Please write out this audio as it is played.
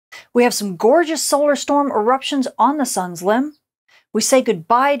We have some gorgeous solar storm eruptions on the sun's limb. We say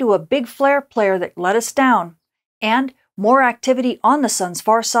goodbye to a big flare player that let us down. And more activity on the sun's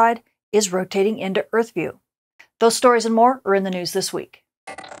far side is rotating into Earth view. Those stories and more are in the news this week.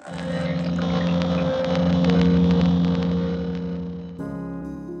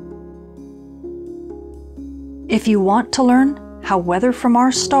 If you want to learn how weather from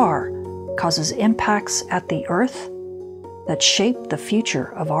our star causes impacts at the Earth that shape the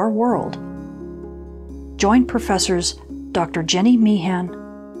future of our world, join Professors Dr. Jenny Meehan,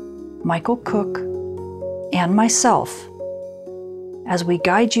 Michael Cook, and myself as we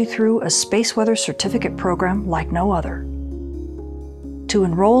guide you through a space weather certificate program like no other. To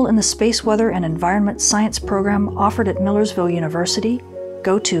enroll in the Space Weather and Environment Science program offered at Millersville University,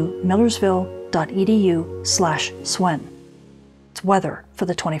 go to millersville.edu/SWEN. It's weather for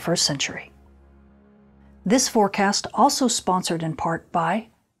the 21st century. This forecast also sponsored in part by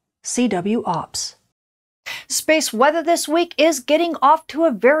CW Ops. Space weather this week is getting off to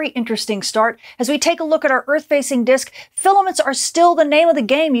a very interesting start. As we take a look at our Earth-facing disk, filaments are still the name of the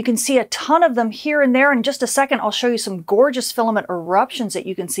game. You can see a ton of them here and there. In just a second, I'll show you some gorgeous filament eruptions that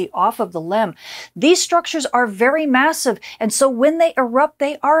you can see off of the limb. These structures are very massive, and so when they erupt,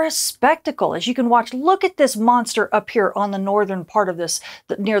 they are a spectacle. As you can watch, look at this monster up here on the northern part of this,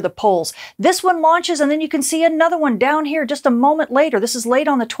 near the poles. This one launches, and then you can see another one down here just a moment later. This is late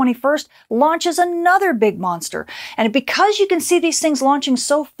on the 21st, launches another big monster. And because you can see these things launching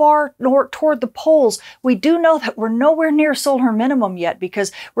so far toward the poles, we do know that we're nowhere near solar minimum yet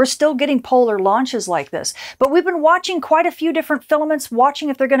because we're still getting polar launches like this. But we've been watching quite a few different filaments, watching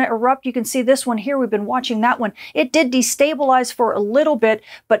if they're going to erupt. You can see this one here. We've been watching that one. It did destabilize for a little bit,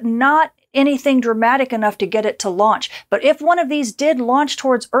 but not anything dramatic enough to get it to launch. But if one of these did launch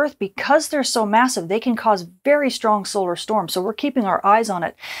towards Earth, because they're so massive, they can cause very strong solar storms. So we're keeping our eyes on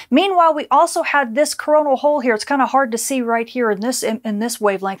it. Meanwhile, we also had this coronal hole here. It's kind of hard to see right here in this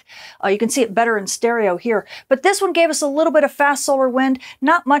wavelength. You can see it better in stereo here. But this one gave us a little bit of fast solar wind.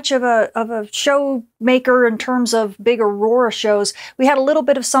 Not much of a show maker in terms of big aurora shows. We had a little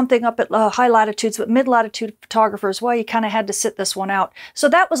bit of something up at high latitudes, but mid-latitude photographers, well, you kind of had to sit this one out. So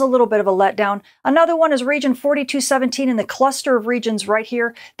that was a little bit of a letdown. Another one is region 4217 in the cluster of regions right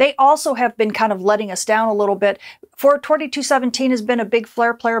here. They also have been kind of letting us down a little bit. 4217 has been a big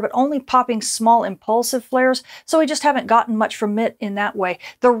flare player, but only popping small impulsive flares, so we just haven't gotten much from it in that way.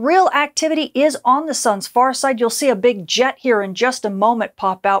 The real activity is on the sun's far side. You'll see a big jet here in just a moment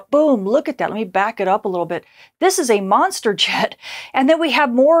pop out. Boom, look at that. Let me back it up a little bit. This is a monster jet. And then we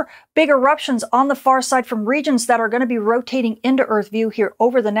have more big eruptions on the far side from regions that are going to be rotating into Earth view here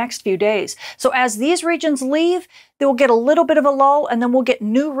over the next few days. So as these regions leave, they will get a little bit of a lull, and then we'll get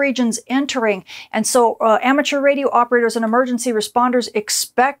new regions entering. And so amateur radio operators and emergency responders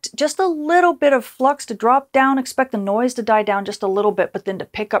expect just a little bit of flux to drop down, expect the noise to die down just a little bit, but then to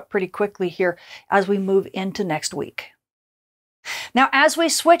pick up pretty quickly here as we move into next week. Now, as we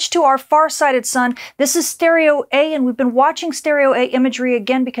switch to our far-sighted sun, this is stereo A, and we've been watching stereo A imagery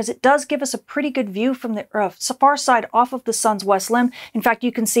again because it does give us a pretty good view from the far side off of the sun's west limb. In fact,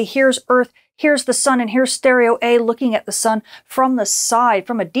 you can see here's Earth, here's the sun, and here's stereo A looking at the sun from the side,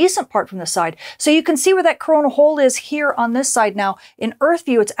 from a decent part from the side. So you can see where that coronal hole is here on this side now. In Earth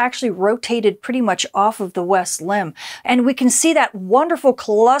view, it's actually rotated pretty much off of the west limb. And we can see that wonderful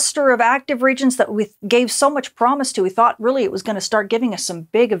cluster of active regions that we gave so much promise to. We thought really it was going to start giving us some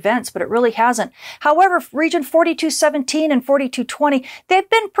big events, but it really hasn't. However, region 4217 and 4220, they've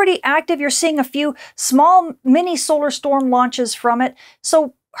been pretty active. You're seeing a few small mini solar storm launches from it.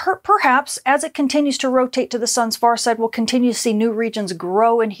 So perhaps as it continues to rotate to the sun's far side, we'll continue to see new regions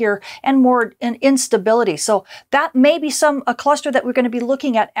grow in here and more instability. So that may be a cluster that we're going to be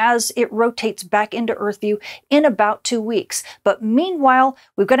looking at as it rotates back into Earth view in about 2 weeks. But meanwhile,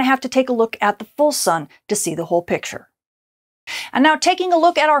 we're going to have to take a look at the full sun to see the whole picture. And now taking a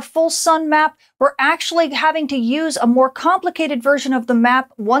look at our full sun map, we're actually having to use a more complicated version of the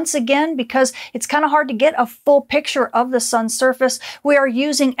map once again because it's kind of hard to get a full picture of the sun's surface. We are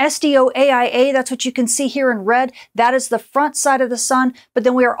using SDO-AIA, that's what you can see here in red. That is the front side of the sun, but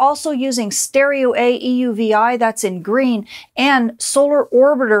then we are also using stereo-A EUVI, that's in green, and solar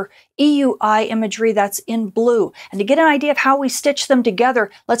orbiter EUI imagery, that's in blue. And to get an idea of how we stitch them together,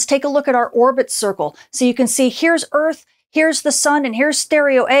 let's take a look at our orbit circle. So you can see here's Earth, here's the sun, and here's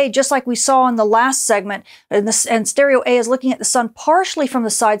stereo A, just like we saw in the last segment. And stereo A is looking at the sun partially from the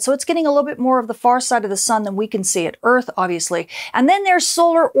side, so it's getting a little bit more of the far side of the sun than we can see it, Earth, obviously. And then there's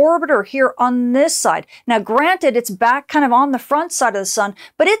solar orbiter here on this side. Now, granted, it's back kind of on the front side of the sun,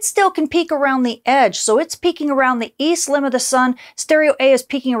 but it still can peek around the edge. So it's peeking around the east limb of the sun. Stereo A is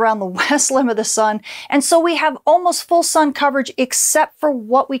peeking around the west limb of the sun. And so we have almost full sun coverage except for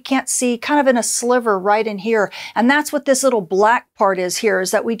what we can't see kind of in a sliver right in here. And that's what this little black part is here,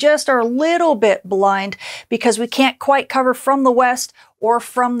 is that we just are a little bit blind because we can't quite cover from the west or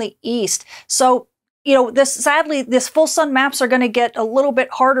from the east. So, you know, sadly, this full sun maps are going to get a little bit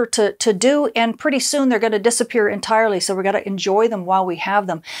harder to do, and pretty soon they're going to disappear entirely. So we've got to enjoy them while we have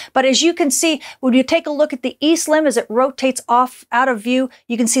them. But as you can see, when you take a look at the east limb as it rotates off out of view,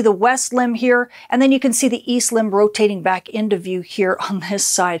 you can see the west limb here, and then you can see the east limb rotating back into view here on this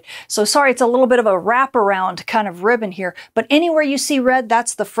side. So sorry, it's a little bit of a wraparound kind of ribbon here, but anywhere you see red,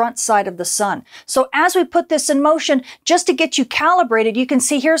 that's the front side of the sun. So as we put this in motion, just to get you calibrated, you can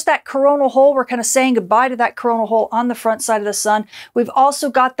see here's that coronal hole. We're kind of saying goodbye to that coronal hole on the front side of the sun. We've also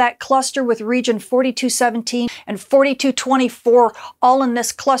got that cluster with region 4217 and 4224 all in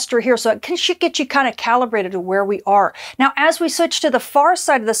this cluster here. So it should get you kind of calibrated to where we are. Now, as we switch to the far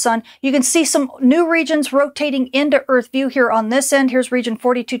side of the sun, you can see some new regions rotating into Earth view here on this end. Here's region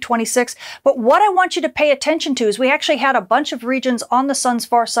 4226. But what I want you to pay attention to is we actually had a bunch of regions on the sun's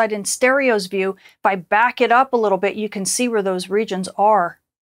far side in stereo's view. If I back it up a little bit, you can see where those regions are.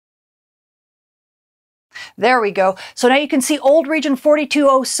 There we go. So now you can see old region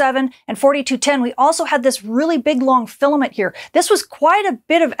 4207 and 4210. We also had this really big long filament here. This was quite a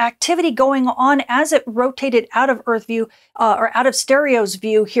bit of activity going on as it rotated out of Earth view or out of stereo's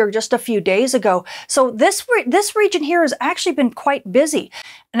view here just a few days ago. So this region here has actually been quite busy.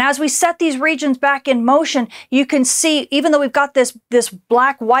 And as we set these regions back in motion, you can see, even though we've got this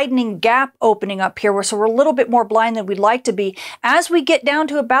black widening gap opening up here, so we're a little bit more blind than we'd like to be, as we get down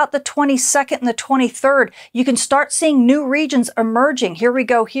to about the 22nd and the 23rd, you can start seeing new regions emerging. Here we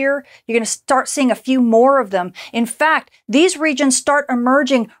go here. You're going to start seeing a few more of them. In fact, these regions start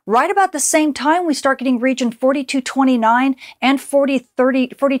emerging right about the same time we start getting region 4229 and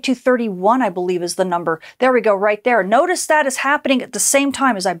 4231, I believe is the number. There we go, right there. Notice that is happening at the same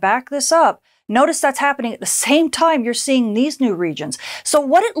time. As I back this up, notice that's happening at the same time you're seeing these new regions. So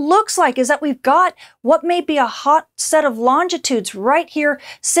what it looks like is that we've got what may be a hot set of longitudes right here,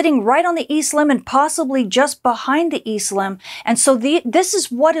 sitting right on the east limb and possibly just behind the east limb. And so this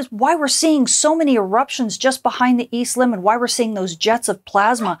is why we're seeing so many eruptions just behind the east limb and why we're seeing those jets of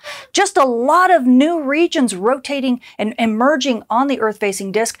plasma. Just a lot of new regions rotating and emerging on the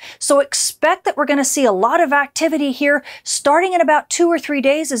Earth-facing disk. So expect that we're going to see a lot of activity here starting in about 2 or 3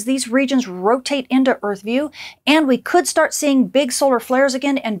 days as these regions rotate into Earth view, and we could start seeing big solar flares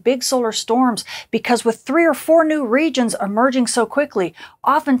again and big solar storms, because with 3 or 4 new regions emerging so quickly,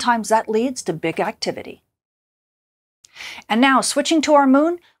 oftentimes that leads to big activity. And now, switching to our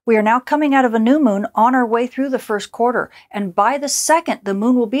moon, we are now coming out of a new moon on our way through the first quarter, and by the second, the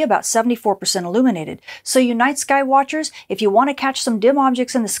moon will be about 74% illuminated. So you night sky watchers, if you want to catch some dim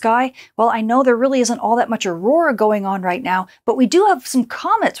objects in the sky, well, I know there really isn't all that much aurora going on right now, but we do have some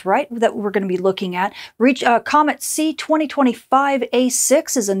comets, right, that we're going to be looking at. Comet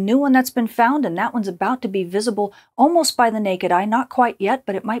C2025A6 is a new one that's been found, and that one's about to be visible almost by the naked eye. Not quite yet,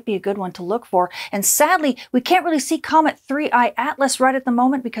 but it might be a good one to look for. And sadly, we can't really see Comet 3I Atlas right at the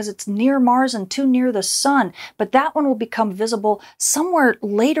moment because it's near Mars and too near the sun, but that one will become visible somewhere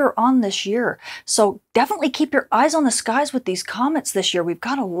later on this year. So definitely keep your eyes on the skies with these comets this year. We've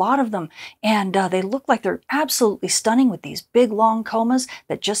got a lot of them, and they look like they're absolutely stunning with these big long comas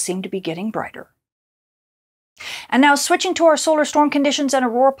that just seem to be getting brighter. And now switching to our solar storm conditions and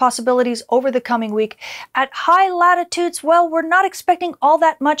aurora possibilities over the coming week. At high latitudes, well, we're not expecting all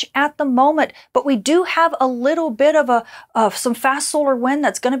that much at the moment, but we do have a little bit of some fast solar wind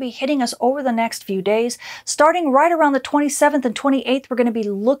that's going to be hitting us over the next few days. Starting right around the 27th and 28th, we're going to be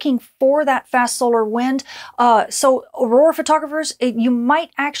looking for that fast solar wind. So aurora photographers, you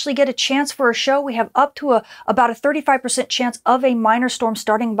might actually get a chance for a show. We have up to about a 35% chance of a minor storm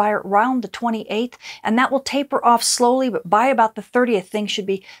starting by around the 28th, and that will taper off slowly, but by about the 30th, things should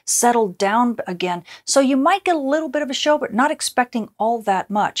be settled down again. So you might get a little bit of a show, but not expecting all that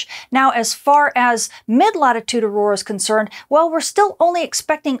much. Now, as far as mid-latitude aurora is concerned, well, we're still only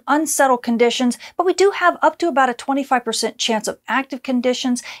expecting unsettled conditions, but we do have up to about a 25% chance of active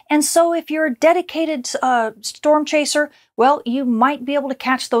conditions. And so if you're a dedicated storm chaser, well, you might be able to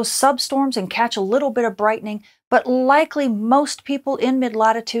catch those substorms and catch a little bit of brightening, but likely most people in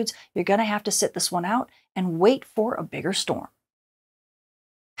mid-latitudes, you're going to have to sit this one out and wait for a bigger storm.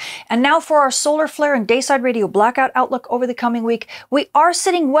 And now for our solar flare and dayside radio blackout outlook over the coming week. We are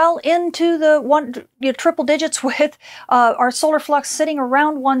sitting well into the triple digits with our solar flux sitting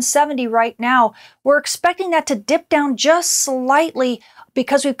around 170 right now. We're expecting that to dip down just slightly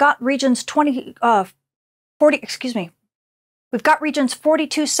because we've got regions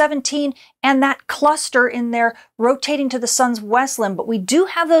 4217 and that cluster in there rotating to the sun's west limb. But we do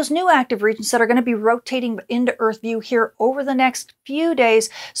have those new active regions that are going to be rotating into Earth view here over the next few days.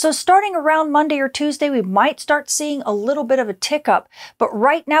 So starting around Monday or Tuesday, we might start seeing a little bit of a tick up. But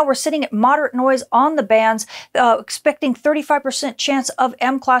right now we're sitting at moderate noise on the bands, expecting 35% chance of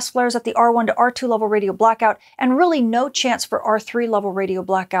M-class flares at the R1 to R2 level radio blackout, and really no chance for R3 level radio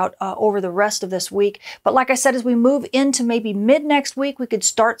blackout over the rest of this week. But like I said, as we move into maybe mid next week, we could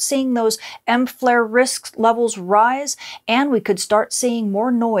start seeing those M-flare risk levels rise, and we could start seeing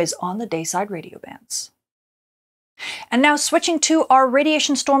more noise on the dayside radio bands. And now switching to our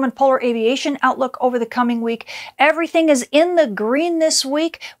radiation storm and polar aviation outlook over the coming week. Everything is in the green this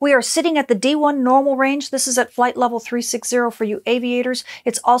week. We are sitting at the D1 normal range. This is at flight level 360 for you aviators.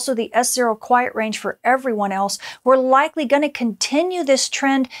 It's also the S0 quiet range for everyone else. We're likely going to continue this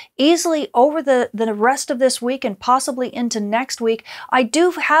trend easily over the rest of this week and possibly into next week. I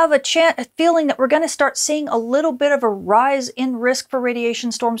do have a feeling that we're going to start seeing a little bit of a rise in risk for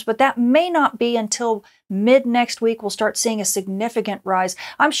radiation storms, but that may not be until mid next week. We'll start seeing a significant rise.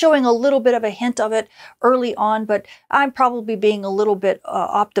 I'm showing a little bit of a hint of it early on, but I'm probably being a little bit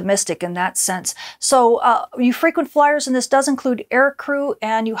optimistic in that sense. So you frequent flyers, and this does include air crew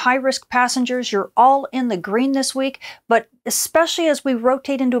and you high-risk passengers, you're all in the green this week, but especially as we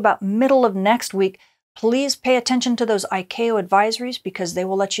rotate into about middle of next week, please pay attention to those ICAO advisories because they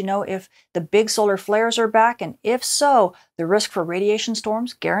will let you know if the big solar flares are back, and if so, the risk for radiation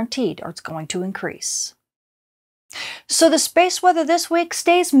storms guaranteed are going to increase. So the space weather this week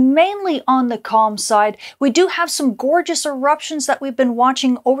stays mainly on the calm side. We do have some gorgeous eruptions that we've been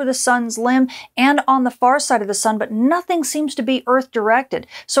watching over the sun's limb and on the far side of the sun, but nothing seems to be Earth directed.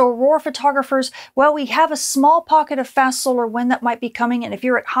 So Aurora photographers, well, we have a small pocket of fast solar wind that might be coming, and if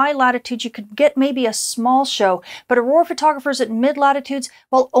you're at high latitudes, you could get maybe a small show. But Aurora photographers at mid-latitudes,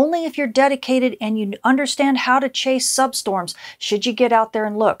 well, only if you're dedicated and you understand how to chase substorms should you get out there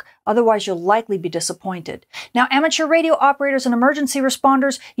and look. Otherwise, you'll likely be disappointed. Now, amateur radio operators and emergency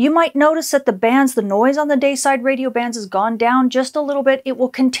responders, you might notice that the noise on the dayside radio bands has gone down just a little bit. It will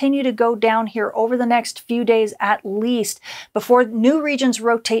continue to go down here over the next few days at least before new regions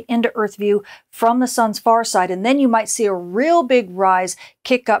rotate into Earth view from the sun's far side. And then you might see a real big rise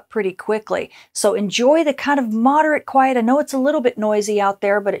kick up pretty quickly. So enjoy the kind of moderate quiet. I know it's a little bit noisy out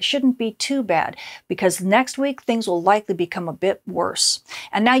there, but it shouldn't be too bad because next week things will likely become a bit worse.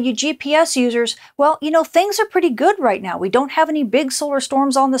 And now you GPS users, well, you know, things are pretty good right now. We don't have any big solar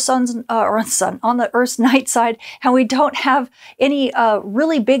storms on the on the Earth's night side, and we don't have any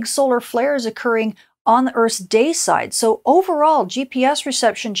really big solar flares occurring on the Earth's day side. So overall, GPS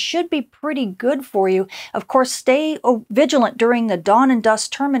reception should be pretty good for you. Of course, stay vigilant during the dawn and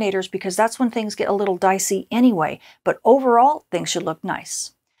dusk terminators because that's when things get a little dicey anyway. But overall, things should look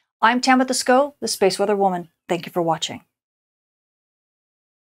nice. I'm Tamitha, the Space Weather Woman. Thank you for watching.